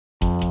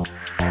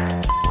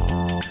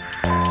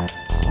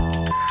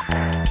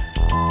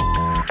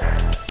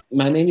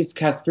My name is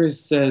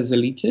Kaspars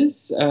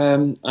Zalitis.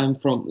 I'm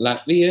from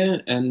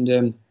Latvia,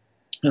 and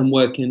I'm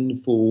working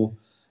for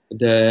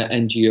the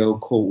NGO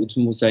called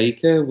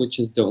Mozaika, which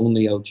is the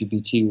only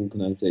LGBT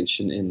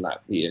organization in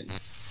Latvia.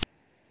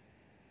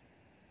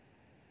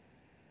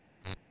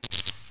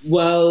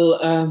 Well,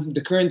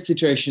 the current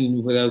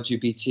situation with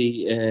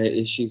LGBT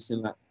issues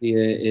in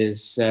Latvia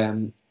is,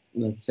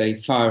 let's say,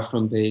 far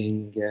from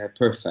being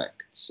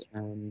perfect.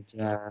 And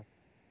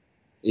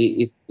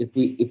if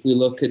we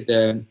look at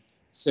the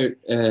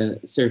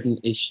certain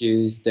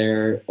issues,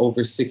 there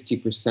over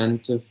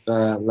 60% of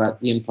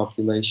Latvian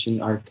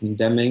population are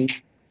condemning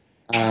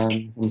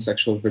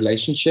homosexual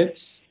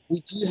relationships.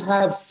 We do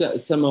have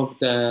some of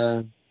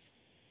the,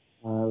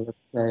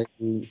 let's say,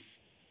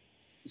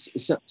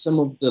 some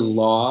of the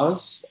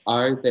laws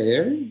are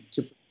there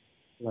to,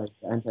 like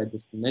the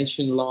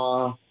anti-discrimination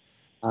law,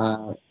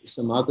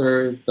 some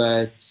other,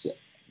 but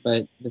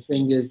the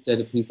thing is that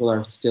the people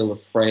are still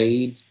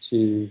afraid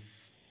to.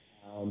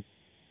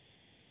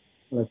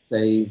 Let's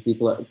say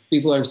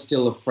people are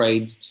still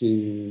afraid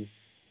to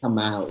come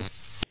out.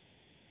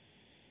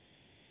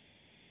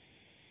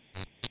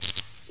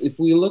 If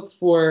we look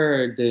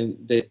for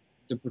the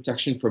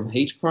protection from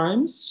hate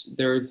crimes,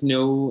 there is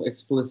no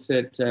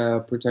explicit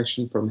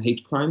protection from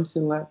hate crimes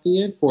in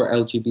Latvia for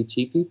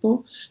LGBT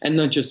people, and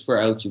not just for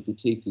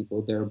LGBT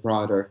people. There are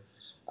broader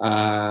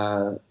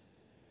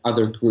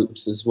other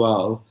groups as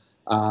well.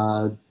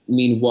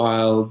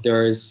 Meanwhile,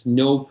 there is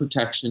no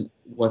protection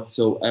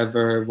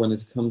whatsoever when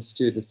it comes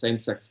to the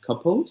same-sex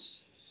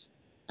couples.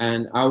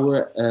 And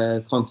our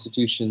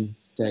constitution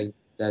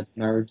states that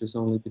marriage is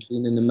only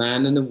between a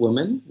man and a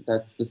woman.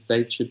 That's the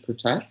state should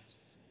protect.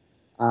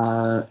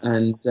 So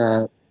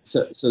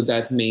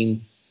that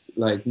means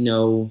like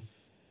no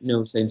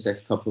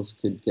same-sex couples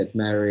could get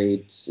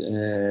married,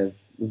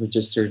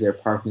 register their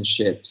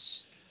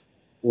partnerships,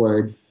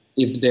 or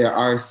if there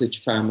are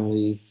such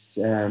families,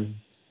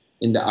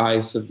 in the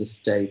eyes of the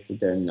state,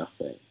 they're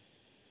nothing.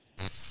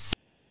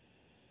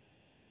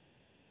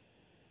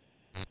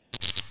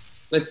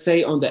 Let's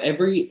say on the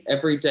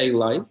everyday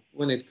life,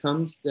 when it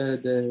comes to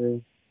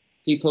the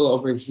people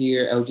over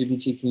here,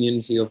 LGBT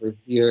community over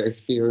here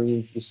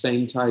experience the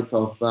same type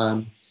of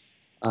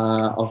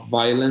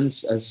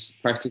violence as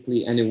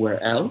practically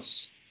anywhere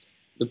else.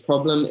 The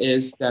problem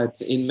is that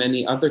in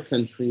many other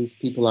countries,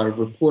 people are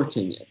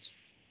reporting it.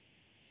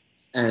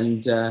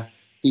 And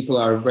people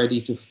are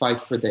ready to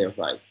fight for their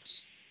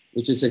rights,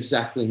 which is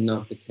exactly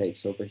not the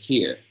case over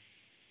here.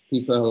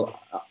 People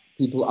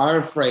are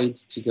afraid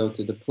to go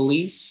to the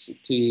police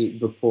to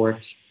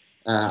report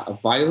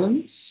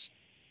violence.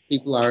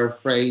 People are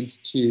afraid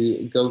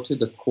to go to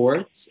the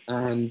court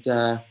and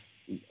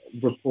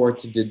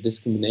report the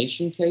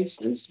discrimination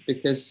cases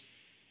because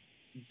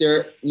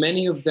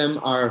many of them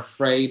are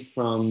afraid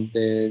from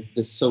the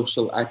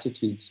social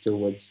attitudes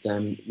towards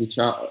them, which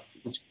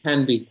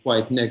can be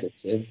quite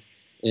negative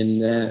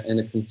in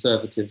a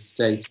conservative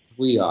state as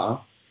we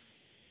are.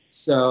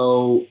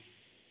 So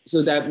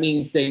that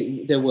means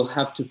they will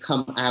have to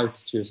come out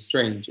to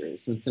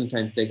strangers, and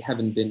sometimes they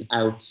haven't been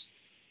out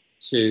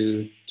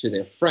to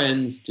their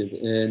friends,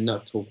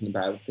 not talking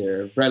about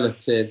their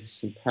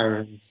relatives and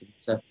parents,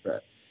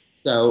 etc.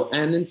 So,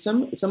 and in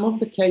some of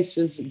the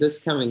cases, this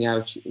coming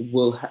out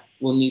will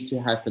need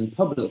to happen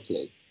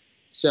publicly.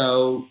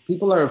 So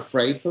people are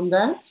afraid from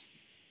that,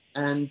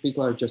 and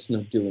people are just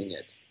not doing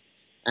it.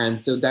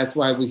 And so that's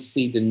why we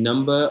see the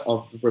number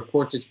of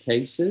reported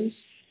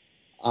cases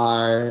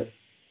are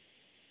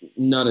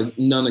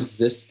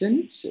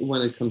non-existent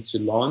when it comes to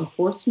law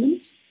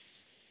enforcement.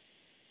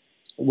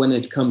 When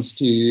it comes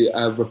to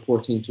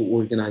reporting to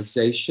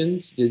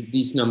organizations,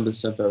 these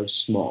numbers are very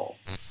small.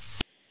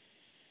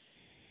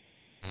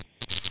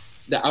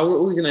 Our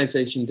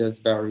organization does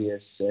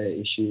various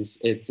issues.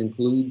 It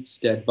includes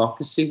the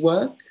advocacy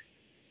work.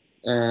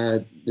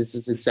 This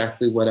is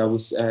exactly what I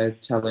was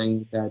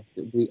telling, that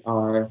we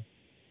are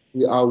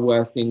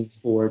working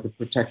for the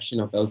protection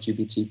of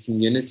LGBT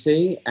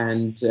community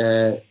and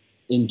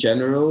in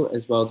general,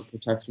 as well, the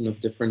protection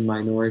of different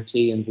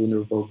minority and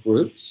vulnerable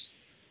groups.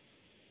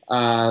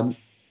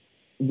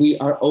 We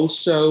are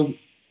also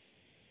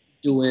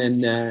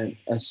doing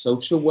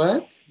social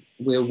work.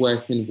 We're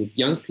working with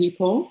young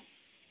people.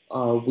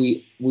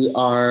 We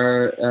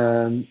are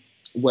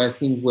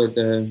working with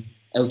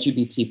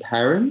LGBT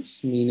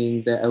parents,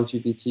 meaning the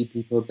LGBT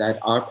people that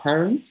are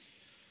parents.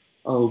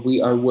 We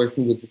are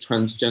working with the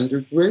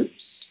transgender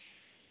groups,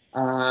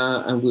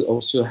 and we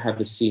also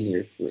have a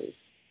senior group.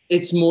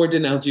 It's more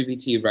than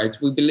LGBT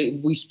rights.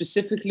 We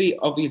specifically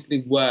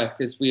obviously work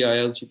as we are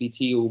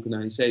LGBT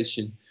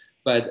organization,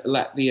 but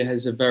Latvia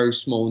has a very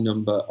small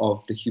number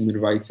of the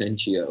human rights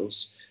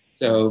NGOs.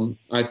 So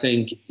I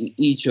think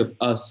each of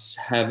us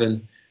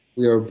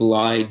we are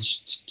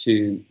obliged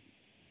to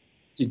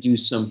do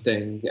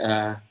something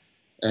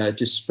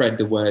to spread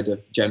the word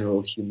of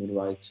general human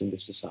rights in the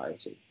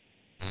society.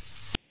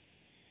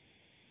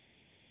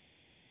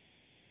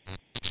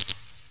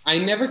 I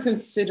never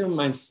consider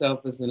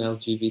myself as an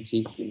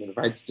LGBT human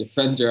rights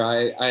defender.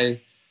 I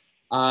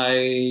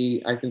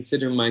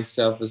consider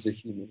myself as a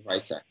human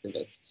rights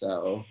activist.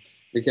 So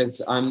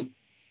because I'm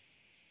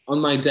on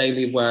my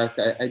daily work,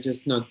 I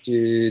just not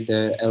do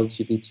the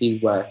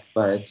LGBT work,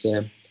 but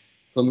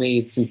for me,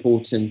 it's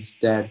important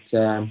that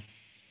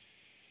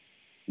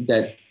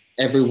that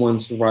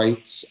everyone's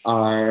rights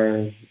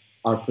are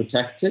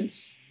protected,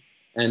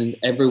 and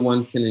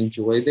everyone can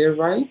enjoy their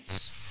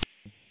rights.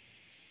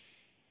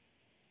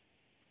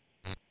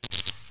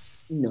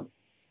 No,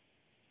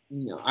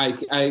 no,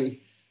 I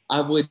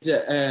would.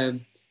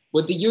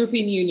 What the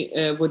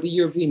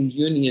European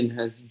Union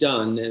has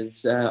done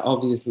is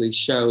obviously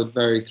showed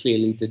very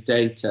clearly the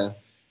data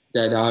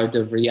that are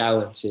the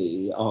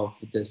reality of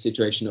the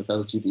situation of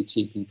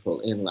LGBT people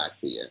in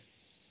Latvia.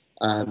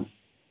 Um,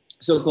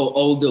 So-called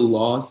older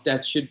laws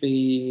that should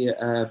be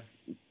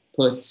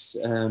put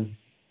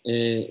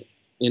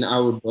in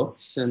our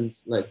books, and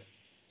like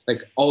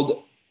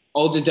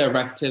all the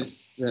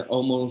directives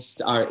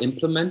almost are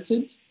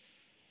implemented.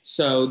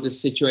 So the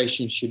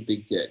situation should be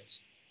good.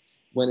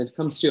 When it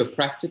comes to a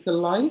practical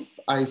life,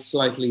 I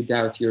slightly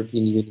doubt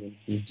European Union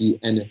can do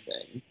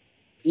anything.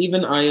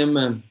 Even I am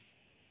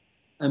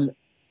I'm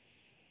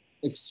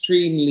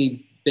extremely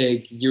big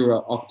Euro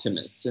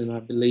optimist, and I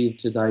believe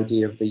to the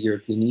idea of the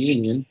European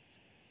Union.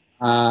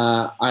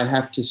 I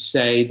have to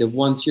say that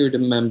once you're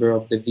the member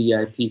of the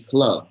VIP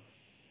club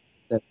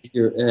that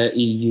your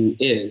EU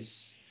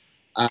is,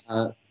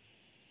 uh,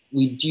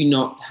 we do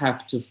not have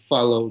to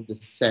follow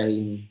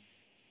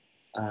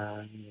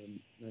um,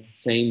 the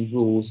same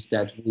rules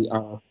that we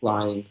are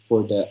applying for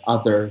the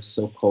other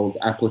so-called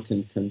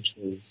applicant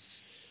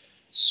countries.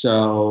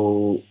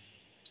 So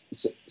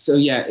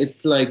yeah,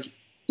 it's like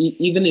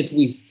even if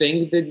we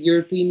think that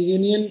European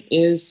Union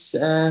is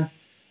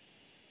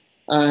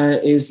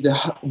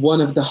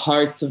one of the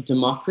hearts of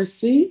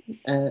democracy.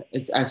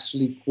 It's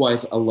actually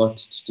quite a lot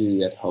to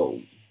do at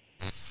home.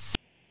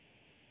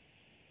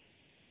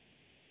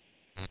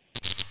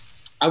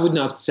 I would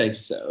not say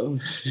so.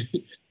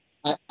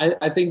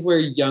 I think we're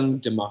a young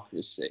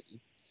democracy.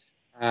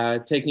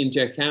 Taking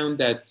into account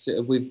that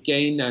we've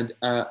gained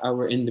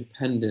our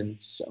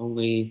independence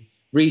only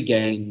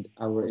regained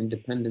our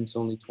independence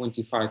only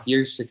 25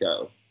 years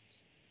ago.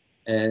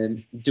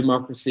 And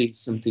democracy is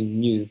something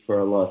new for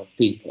a lot of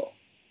people.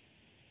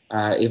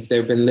 If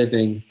they've been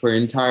living for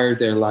entire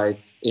their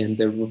life in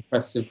the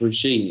repressive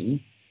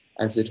regime,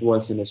 as it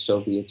was in the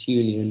Soviet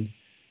Union,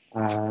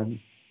 um,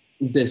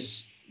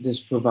 this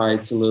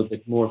provides a little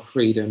bit more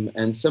freedom,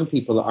 and some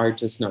people are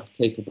just not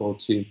capable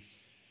to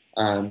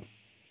um,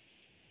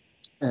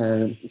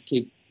 uh,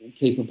 cap-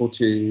 capable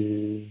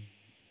to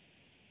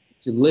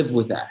live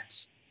with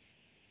that.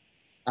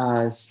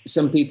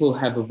 Some people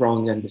have a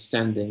wrong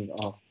understanding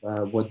of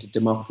what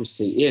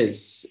democracy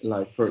is.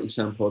 Like, for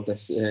example,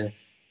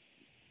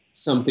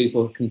 some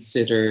people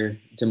consider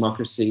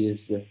democracy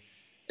as a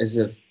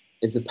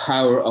as a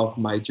power of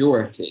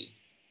majority,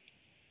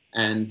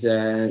 and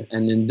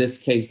in this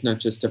case, not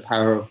just a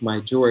power of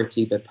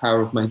majority, but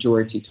power of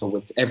majority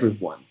towards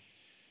everyone.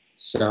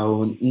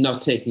 So,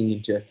 not taking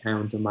into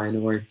account the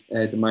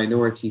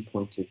minority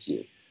point of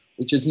view,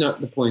 which is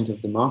not the point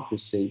of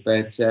democracy.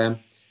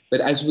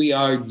 But as we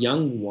are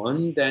young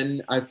one,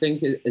 then I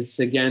think it's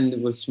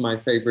again, what's my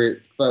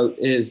favorite quote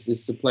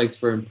is a place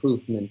for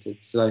improvement.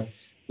 It's like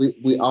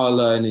we are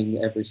learning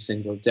every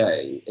single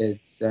day.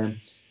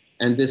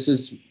 And this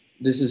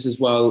is as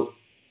well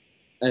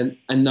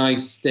a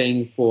nice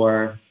thing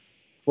for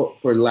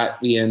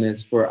Latvia and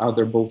as for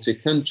other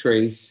Baltic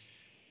countries.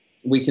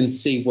 We can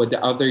see what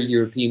the other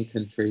European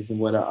countries and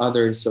what our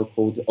other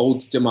so-called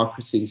old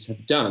democracies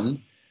have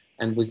done,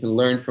 and we can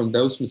learn from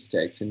those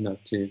mistakes and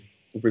not to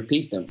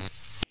repeat them.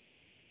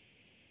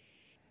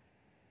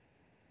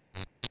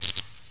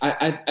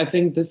 I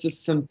think this is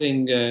something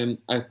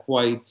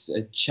quite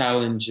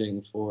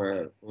challenging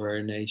for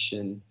a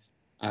nation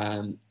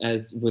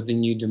as with a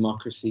new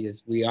democracy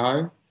as we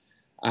are,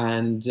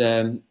 and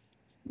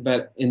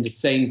but in the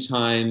same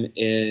time,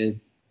 it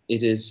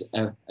is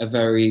a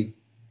very,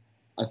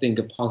 I think,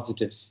 a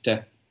positive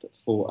step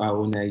for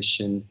our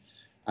nation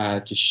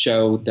to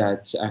show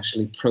that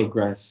actually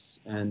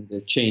progress and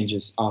the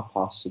changes are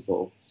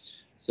possible.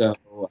 So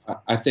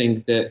I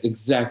think that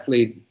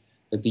exactly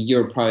that the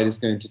EuroPride is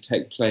going to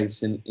take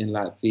place in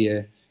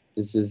Latvia.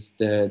 This is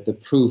the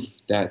proof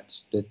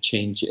that the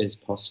change is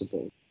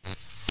possible.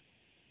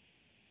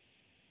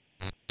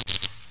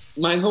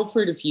 My hope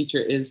for the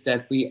future is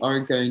that we are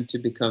going to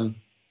become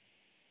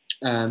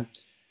um,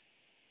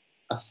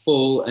 a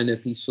full and a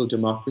peaceful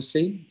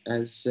democracy,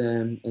 as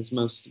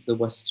most of the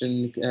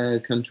Western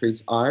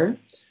countries are.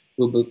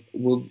 We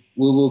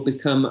will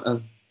become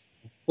a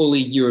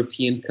fully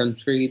European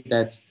country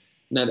that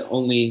not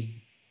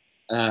only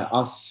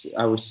us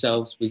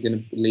ourselves we're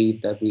going to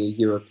believe that we are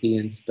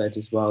Europeans, but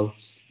as well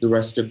the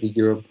rest of the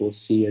Europe will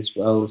see as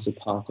well as a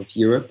part of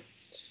Europe,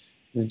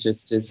 not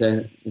just as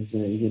a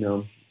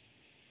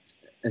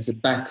as a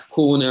back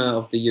corner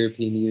of the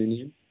European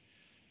Union.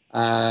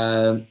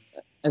 Uh,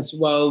 as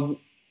well,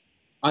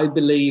 I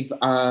believe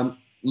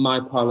my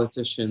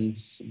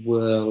politicians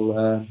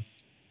will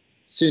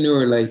sooner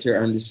or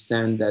later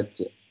understand that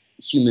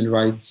human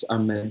rights are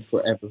meant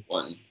for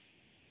everyone,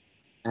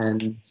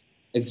 and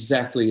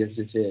exactly as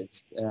it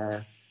is,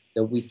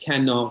 that we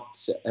cannot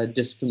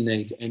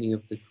discriminate any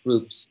of the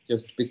groups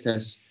just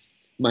because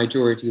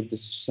majority of the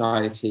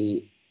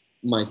society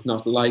might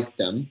not like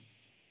them,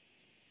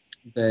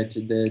 but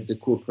the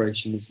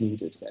cooperation is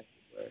needed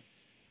everywhere.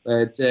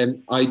 But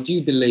I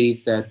do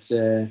believe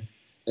that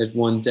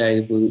one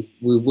day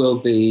we will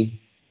be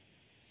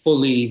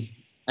fully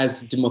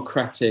as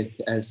democratic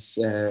as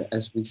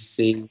we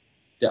see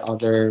the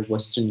other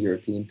Western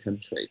European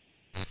countries.